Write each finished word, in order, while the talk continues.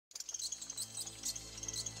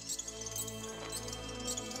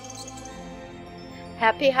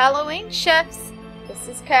Happy Halloween, chefs! This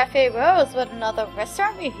is Cafe Rose with another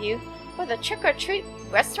restaurant review for the Trick or Treat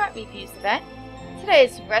Restaurant Reviews event.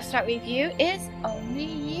 Today's restaurant review is Only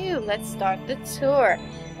You. Let's start the tour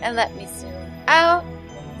and let me zoom out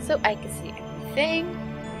so I can see everything.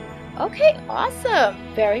 Okay, awesome!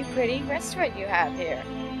 Very pretty restaurant you have here.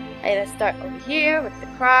 Let's start over here with the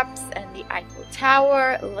crops and the Eiffel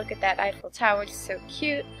Tower. Look at that Eiffel Tower, it's so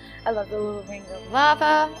cute. I love the little ring of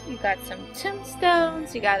lava. You got some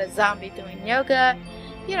tombstones. You got a zombie doing yoga.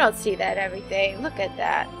 You don't see that every day. Look at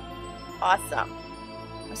that. Awesome.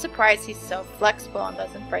 I'm surprised he's so flexible and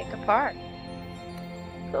doesn't break apart.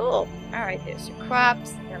 Cool. Alright, there's your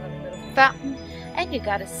crops. You got a little fountain. And you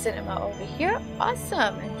got a cinema over here.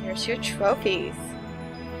 Awesome. And here's your trophies.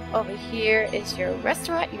 Over here is your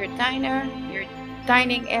restaurant, your diner, your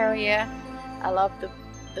dining area. I love the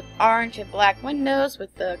orange and black windows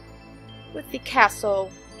with the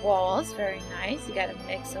castle walls. Very nice. You got a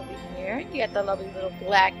mix over here. You got the lovely little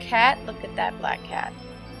black cat. Look at that black cat.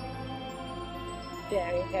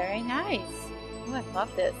 Very, very nice. Oh, I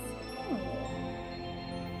love this.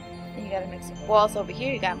 And you got a mix of walls over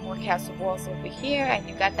here. You got more castle walls over here, and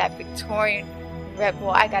you got that Victorian red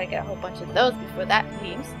wall. I gotta get a whole bunch of those before that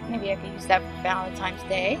leaves. Maybe I could use that for Valentine's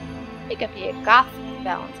Day. It could be a goth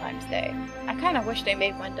Valentine's Day. I kind of wish they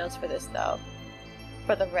made windows for this though.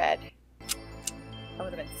 For the red. That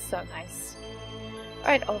would have been so nice.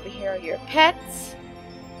 Alright, over here are your pets.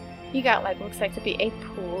 You got like, looks like to be a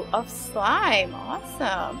pool of slime.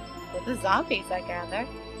 Awesome. With the zombies, I gather.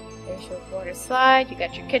 There's your water slide. You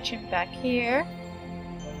got your kitchen back here.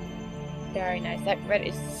 Very nice. That red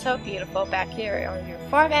is so beautiful. Back here are your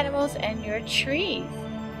farm animals and your trees.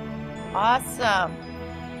 Awesome.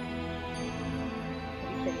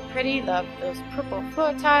 Pretty, pretty, pretty. Love those purple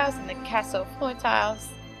floor tiles and the castle floor tiles.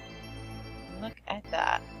 Look at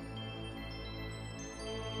that.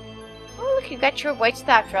 Oh, look, you got your white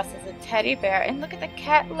staff dress as a teddy bear. And look at the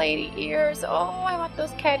cat lady ears. Oh, I want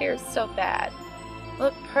those cat ears so bad.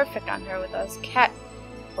 Look perfect on her with those cat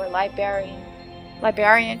or librarians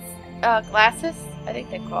glasses. I think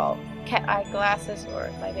they're called cat eye glasses or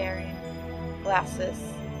librarian glasses.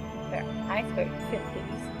 Very nice, very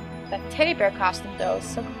 50s. That teddy bear costume though is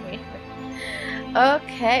so weird.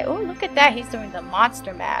 Okay, oh look at that, he's doing the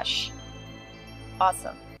monster mash.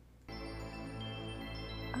 Awesome.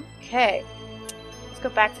 Okay, let's go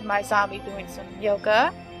back to my zombie doing some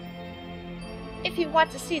yoga. If you want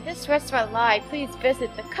to see this restaurant live, please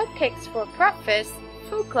visit the Cupcakes for Brkfst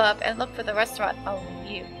food club and look for the restaurant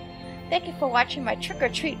Only You. Thank you for watching my Trick or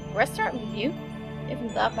Treat restaurant review. If you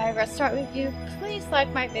love my restaurant review, please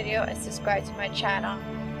like my video and subscribe to my channel.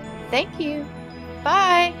 Thank you.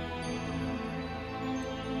 Bye.